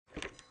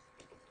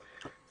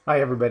Hi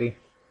everybody,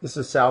 this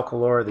is Sal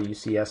Calora, the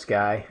UCS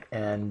guy,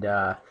 and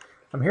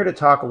I'm here to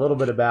talk a little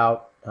bit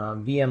about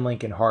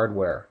VNLink and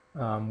hardware,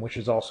 which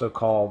is also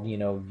called,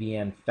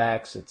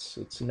 VNFX.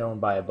 It's known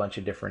by a bunch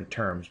of different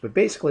terms, but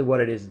basically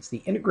what it is, it's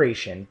the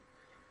integration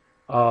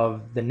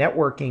of the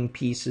networking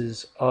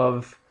pieces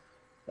of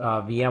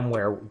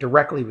VMware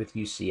directly with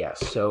UCS.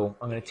 So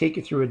I'm going to take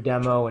you through a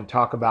demo and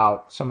talk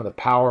about some of the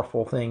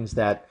powerful things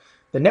that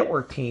the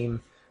network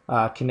team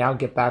can now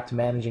get back to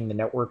managing the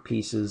network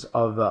pieces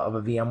of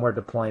a VMware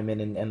deployment,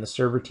 and the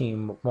server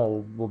team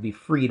will be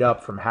freed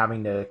up from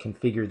having to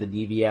configure the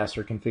DVS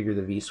or configure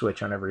the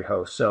vSwitch on every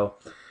host. So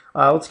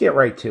let's get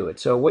right to it.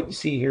 So what you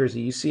see here is a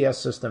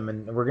UCS system,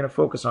 and we're going to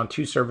focus on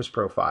two service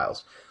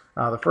profiles.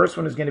 The first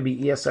one is going to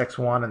be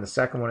ESX1, and the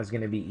second one is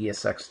going to be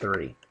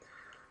ESX3.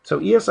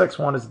 So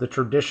ESX1 is the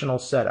traditional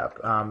setup.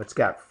 It's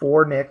got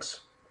 4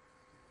 NICs,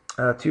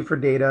 2 for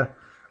data,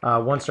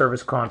 1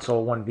 service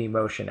console, 1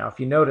 vMotion. Now, if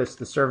you notice,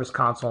 the service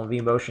console and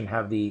vMotion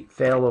have the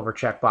failover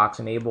checkbox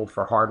enabled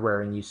for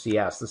hardware in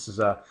UCS. This is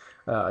a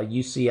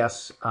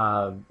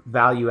UCS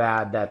value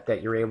add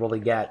that you're able to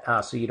get,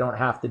 so you don't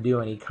have to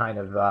do any kind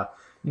of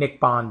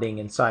NIC bonding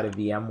inside of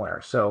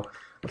VMware. So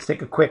let's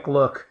take a quick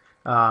look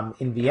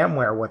in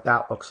VMware what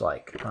that looks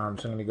like. So I'm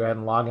going to go ahead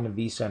and log into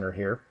vCenter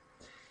here.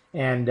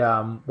 And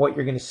what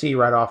you're going to see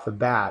right off the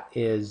bat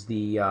is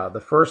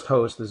the first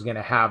host is going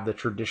to have the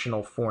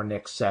traditional 4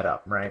 NIC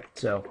setup, right?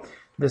 So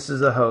this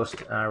is a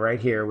host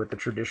right here with the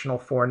traditional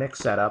 4 NIC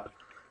setup.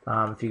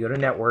 If you go to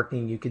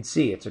networking, you can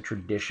see it's a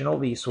traditional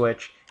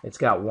vSwitch. It's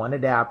got 1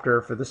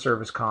 adapter for the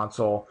service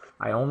console.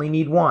 I only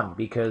need 1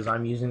 because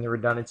I'm using the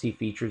redundancy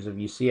features of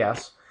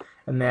UCS.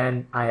 And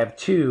then I have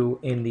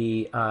 2 in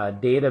the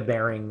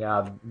data-bearing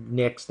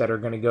NICs that are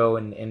going to go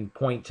and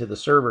point to the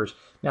servers.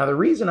 Now, the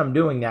reason I'm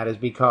doing that is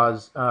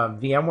because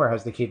VMware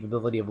has the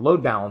capability of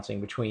load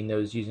balancing between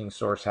those using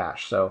source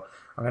hash. So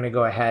I'm going to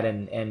go ahead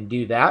and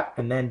do that.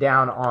 And then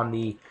down on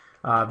the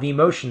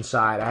vMotion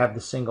side, I have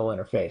the single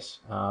interface.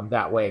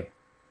 That way,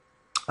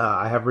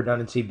 I have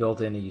redundancy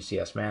built into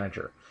UCS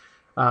Manager.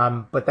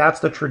 But that's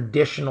the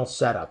traditional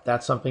setup.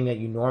 That's something that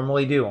you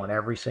normally do on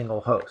every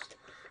single host.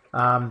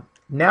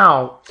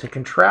 Now, to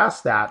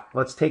contrast that,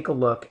 let's take a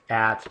look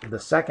at the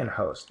second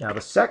host. Now,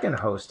 the second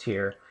host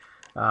here,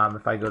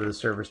 if I go to the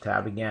servers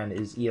tab again,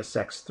 is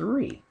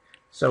ESX3.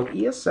 So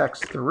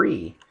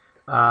ESX3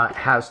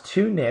 has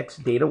 2 NICs,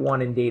 data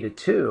 1 and data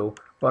 2,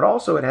 but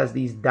also it has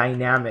these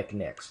dynamic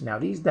NICs. Now,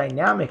 these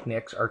dynamic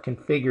NICs are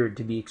configured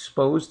to be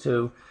exposed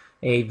to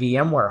a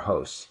VMware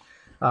host.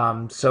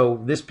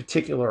 So this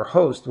particular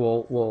host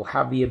will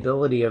have the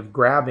ability of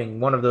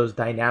grabbing one of those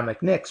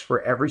dynamic NICs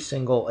for every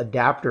single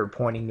adapter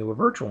pointing to a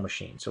virtual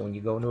machine. So when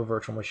you go into a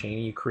virtual machine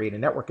and you create a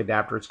network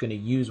adapter, it's going to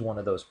use one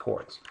of those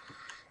ports.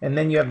 And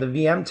then you have the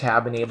VM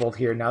tab enabled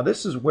here. Now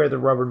this is where the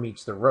rubber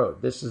meets the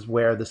road. This is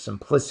where the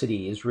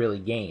simplicity is really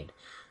gained,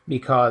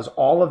 because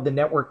all of the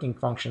networking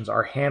functions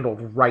are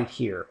handled right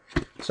here.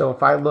 So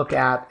if I look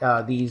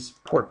at these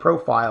port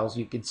profiles,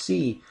 you can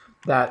see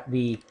that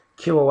the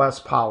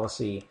QoS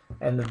policy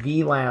and the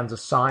VLANs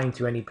assigned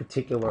to any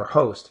particular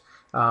host,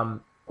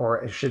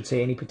 or I should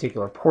say any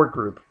particular port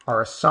group,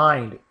 are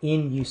assigned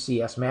in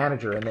UCS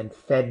Manager and then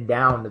fed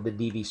down to the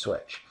DV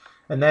switch.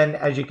 And then,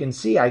 as you can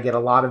see, I get a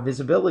lot of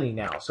visibility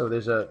now. So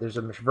there's a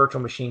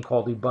virtual machine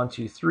called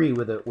Ubuntu 3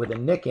 with a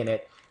NIC in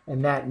it,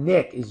 and that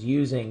NIC is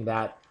using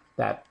that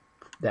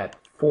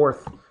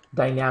 4th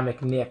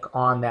dynamic NIC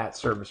on that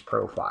service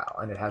profile,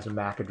 and it has a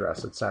MAC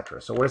address,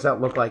 etc. So what does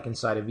that look like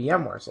inside of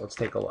VMware? So let's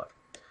take a look.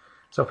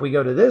 So if we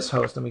go to this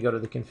host and we go to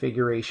the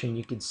configuration,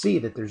 you can see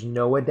that there's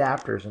no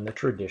adapters in the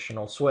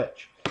traditional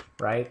switch,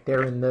 right?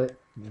 They're in the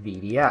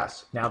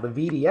VDS. Now the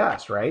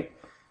VDS, right,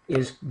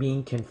 is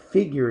being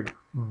configured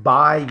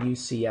by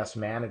UCS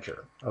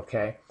Manager,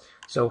 okay?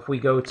 So if we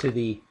go to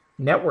the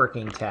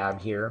networking tab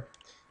here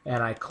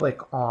and I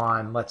click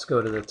on, let's go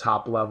to the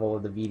top level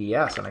of the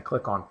VDS and I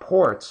click on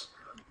ports,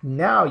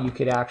 now you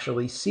could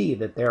actually see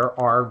that there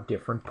are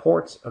different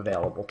ports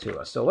available to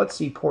us. So let's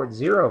see port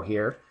 0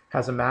 here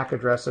has a MAC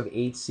address of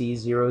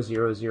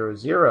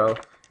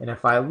 8C0000, and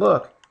if I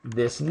look,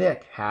 this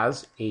NIC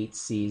has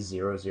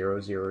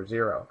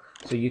 8C0000.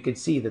 So you can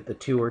see that the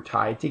two are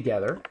tied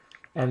together,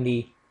 and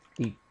the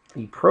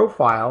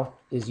profile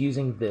is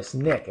using this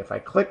NIC. If I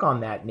click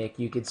on that NIC,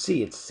 you can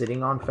see it's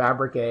sitting on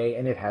Fabric A,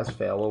 and it has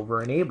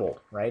failover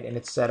enabled, right? And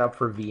it's set up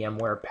for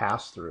VMware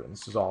pass-through, and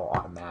this is all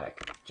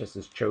automatic, just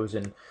as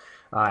chosen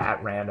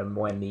at random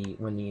when the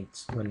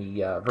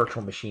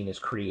virtual machine is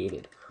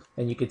created.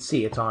 And you can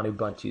see it's on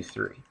Ubuntu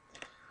 3.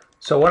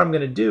 So what I'm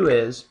going to do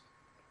is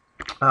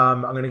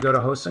I'm going to go to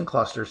hosts and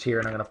clusters here,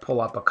 and I'm going to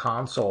pull up a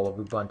console of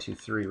Ubuntu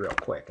 3 real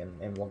quick,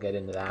 and we'll get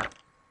into that.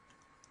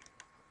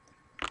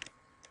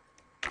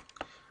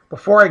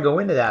 Before I go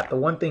into that, the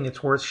one thing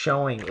that's worth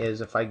showing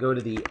is if I go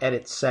to the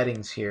edit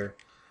settings here,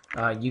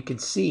 you can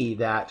see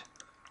that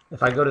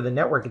if I go to the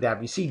network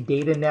adapter, you see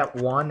DataNet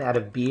 1 out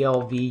of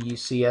BLV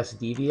UCS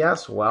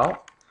DVS.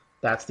 Well,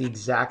 that's the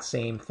exact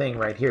same thing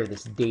right here.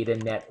 This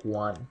DataNet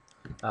 1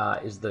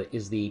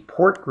 is the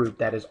port group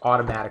that is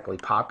automatically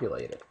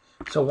populated.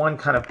 So one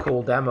kind of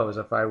cool demo is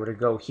if I were to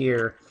go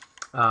here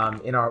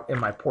in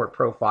my port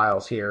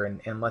profiles here,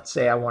 and let's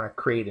say I want to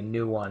create a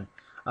new one.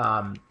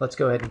 Let's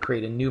go ahead and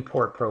create a new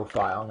port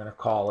profile. I'm going to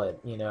call it,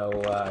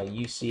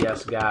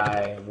 UCS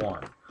guy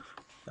 1.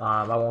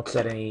 I won't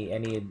set any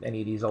of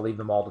these. I'll leave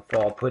them all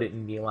default. Put it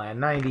in Vlan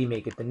 90,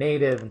 make it the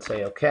native, and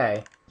say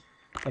OK.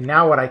 And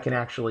now what I can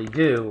actually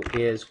do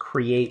is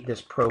create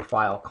this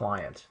profile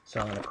client. So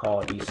I'm going to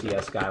call it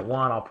UCS guy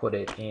 1. I'll put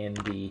it in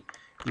the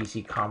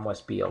DC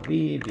ComWest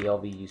BLV,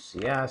 BLV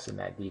UCS, and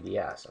that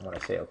DVS. And when I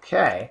say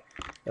OK,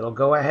 it'll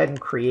go ahead and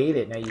create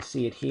it. Now you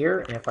see it here,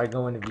 and if I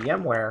go into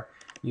VMware,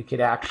 you could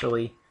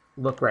actually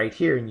look right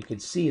here, and you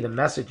could see the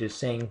messages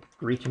saying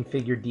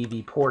reconfigure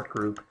DV port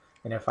group.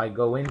 And if I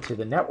go into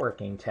the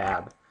networking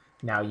tab,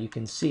 now you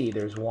can see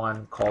there's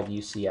one called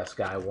UCS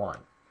guy 1,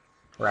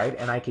 right?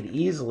 And I could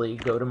easily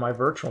go to my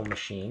virtual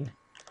machine,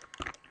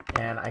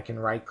 and I can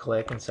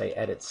right-click and say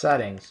Edit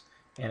Settings.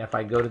 And if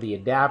I go to the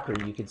adapter,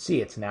 you can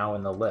see it's now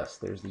in the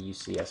list. There's the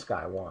UCS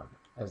guy 1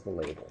 as the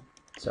label.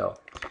 So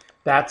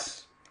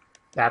that's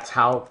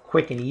how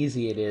quick and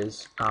easy it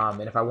is.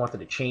 And if I wanted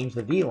to change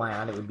the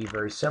VLAN, it would be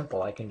very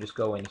simple. I can just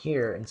go in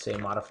here and say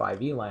modify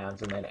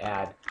VLANs and then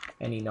add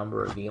any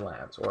number of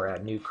VLANs, or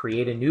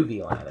create a new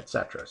VLAN,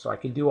 etc. So I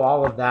can do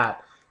all of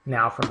that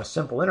now from a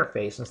simple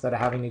interface instead of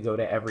having to go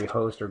to every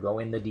host or go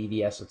in the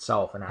DVS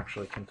itself and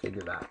actually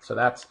configure that. So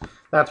that's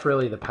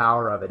really the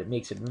power of it. It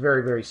makes it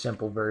very, very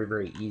simple, very,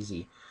 very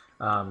easy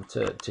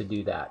to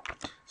do that.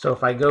 So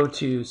if I go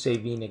to, say,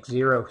 vNIC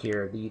 0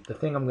 here, the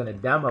thing I'm going to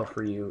demo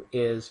for you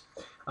is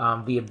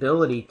the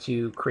ability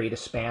to create a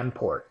span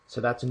port. So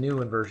that's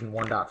new in version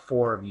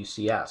 1.4 of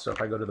UCS. So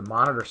if I go to the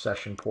monitor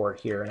session port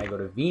here and I go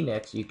to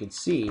vNIC, you can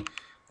see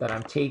that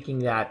I'm taking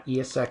that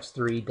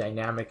ESX3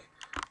 dynamic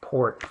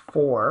port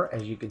 4,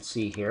 as you can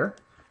see here,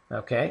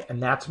 okay, and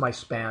that's my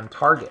span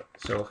target.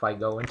 So if I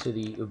go into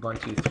the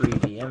Ubuntu 3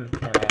 VM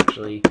and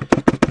actually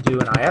do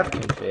an IF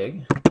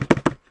config,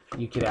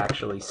 you could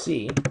actually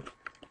see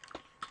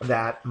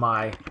that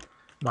my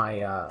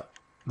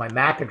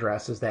MAC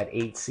address is that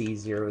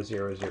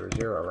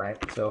 8C0000, right?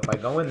 So if I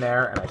go in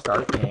there and I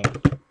start ping,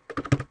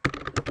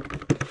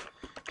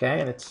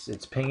 okay, and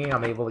it's pinging,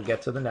 I'm able to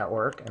get to the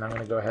network, and I'm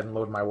going to go ahead and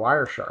load my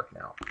Wireshark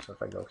now. So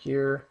if I go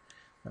here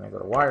and I go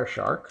to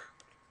Wireshark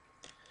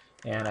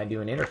and I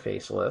do an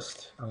interface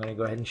list, I'm going to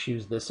go ahead and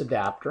choose this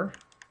adapter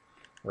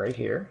right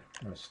here.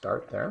 I'm going to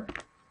start there,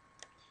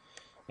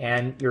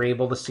 and you're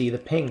able to see the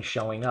ping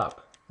showing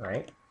up,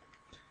 right?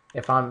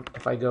 If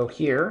I go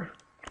here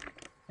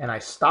and I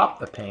stop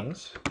the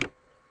pings,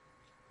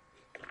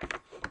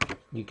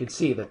 you can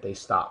see that they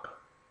stop,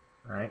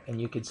 right? And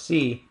you can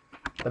see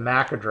the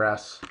MAC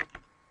address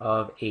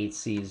of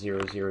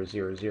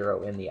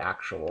 8C0000 in the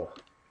actual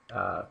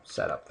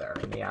setup there,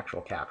 in the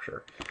actual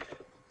capture.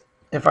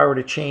 If I were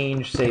to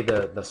change, say,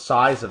 the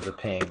size of the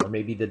ping, or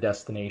maybe the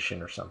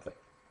destination or something.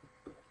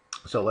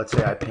 So let's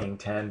say I ping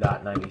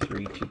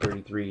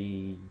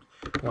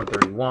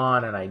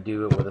 10.93.233.131, and I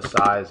do it with a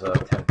size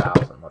of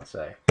 10,000, let's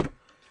say.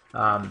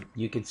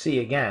 You can see,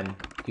 again,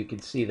 you can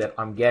see that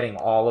I'm getting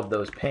all of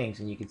those pings,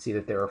 and you can see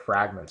that there are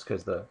fragments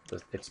because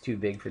it's too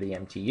big for the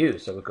MTU.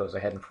 So it goes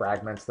ahead and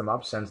fragments them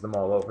up, sends them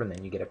all over, and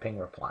then you get a ping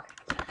reply.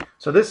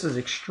 So this is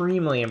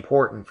extremely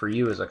important for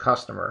you as a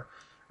customer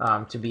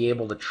to be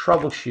able to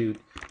troubleshoot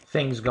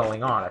things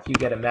going on. If you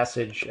get a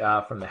message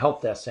from the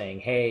help desk saying,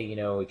 hey,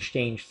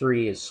 Exchange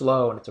 3 is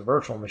slow and it's a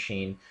virtual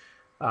machine,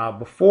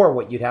 before,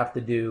 what you'd have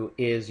to do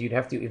is you'd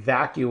have to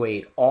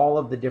evacuate all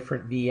of the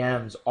different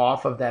VMs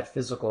off of that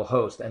physical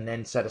host and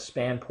then set a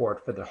span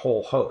port for the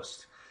whole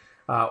host.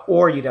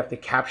 Or you'd have to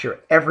capture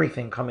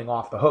everything coming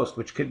off the host,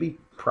 which could be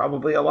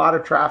probably a lot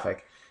of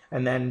traffic,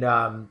 and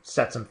then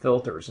set some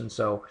filters. And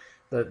so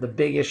the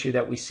big issue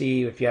that we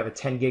see, if you have a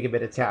 10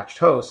 gigabit attached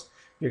host,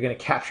 you're going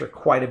to capture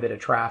quite a bit of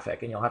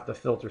traffic, and you'll have to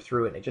filter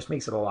through it, and it just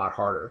makes it a lot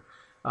harder.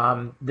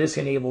 This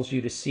enables you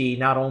to see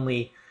not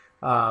only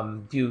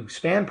do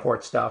span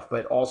port stuff,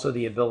 but also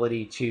the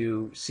ability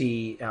to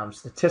see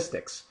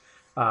statistics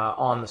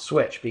on the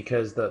switch,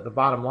 because the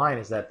bottom line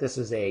is that this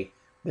is a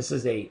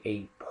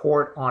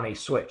port on a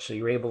switch, so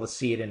you're able to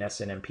see it in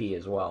SNMP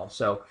as well.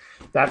 So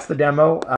that's the demo.